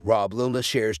Rob Lilleness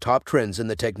shares top trends in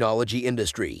the technology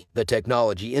industry. The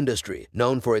technology industry,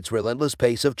 known for its relentless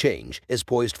pace of change, is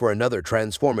poised for another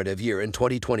transformative year in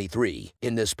 2023.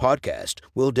 In this podcast,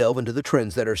 we'll delve into the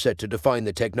trends that are set to define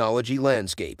the technology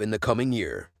landscape in the coming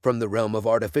year. From the realm of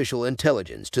artificial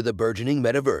intelligence to the burgeoning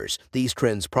metaverse, these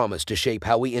trends promise to shape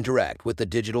how we interact with the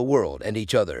digital world and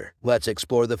each other. Let's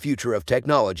explore the future of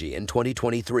technology in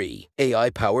 2023.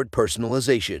 AI-powered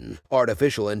personalization.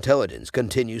 Artificial intelligence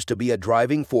continues to be a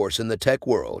driving force in the tech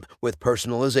world, with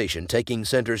personalization taking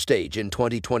center stage in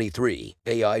 2023.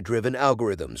 AI-driven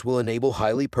algorithms will enable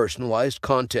highly personalized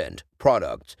content,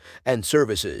 products, and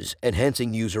services,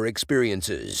 enhancing user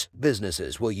experiences.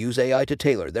 Businesses will use AI to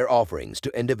tailor their offerings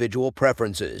to individual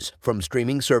preferences, from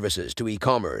streaming services to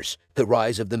e-commerce. The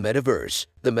rise of the metaverse.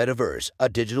 The metaverse, a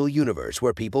digital universe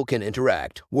where people can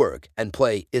interact, work, and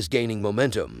play, is gaining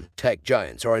momentum. Tech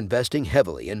giants are investing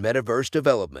heavily in metaverse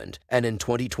development, and in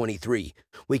 2023,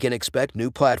 we can expect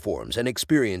new platforms and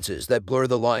experiences that blur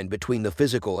the line between the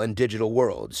physical and digital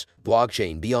worlds.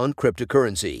 Blockchain beyond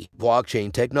cryptocurrency.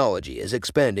 Blockchain technology is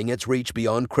expanding its reach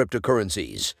beyond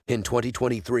cryptocurrencies. In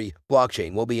 2023,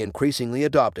 blockchain will be increasingly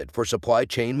adopted for supply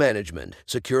chain management,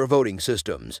 secure voting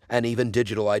systems, and even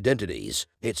digital identities.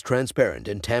 Its transparent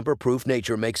and tamper-proof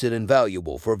nature makes it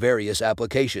invaluable for various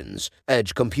applications.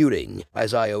 Edge computing.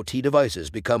 As IoT devices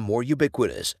become more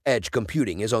ubiquitous, edge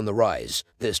computing is on the rise.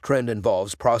 This trend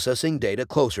involves processing data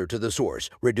closer to the source,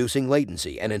 reducing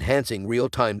latency and enhancing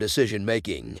real-time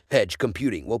decision-making. Edge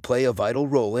computing will play a vital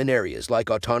role in areas like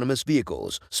autonomous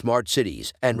vehicles, smart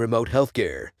cities, and remote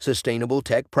healthcare. Sustainable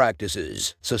tech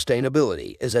practices.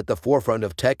 Sustainability is at the forefront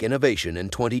of tech innovation in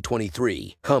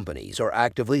 2023. Companies are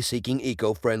actively seeking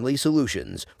eco-friendly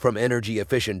solutions, from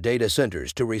energy-efficient data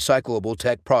centers to recyclable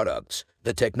tech products.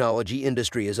 The technology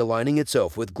industry is aligning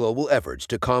itself with global efforts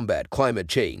to combat climate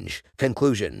change.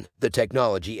 Conclusion: the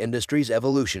technology industry's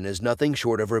evolution is nothing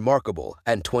short of remarkable,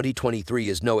 and 2023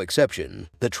 is no exception.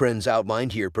 The trends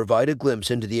outlined here provide a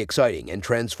glimpse into the exciting and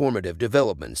transformative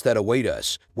developments that await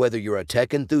us. Whether you're a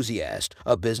tech enthusiast,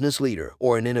 a business leader,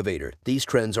 or an innovator, these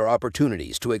trends are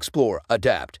opportunities to explore,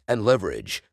 adapt, and leverage.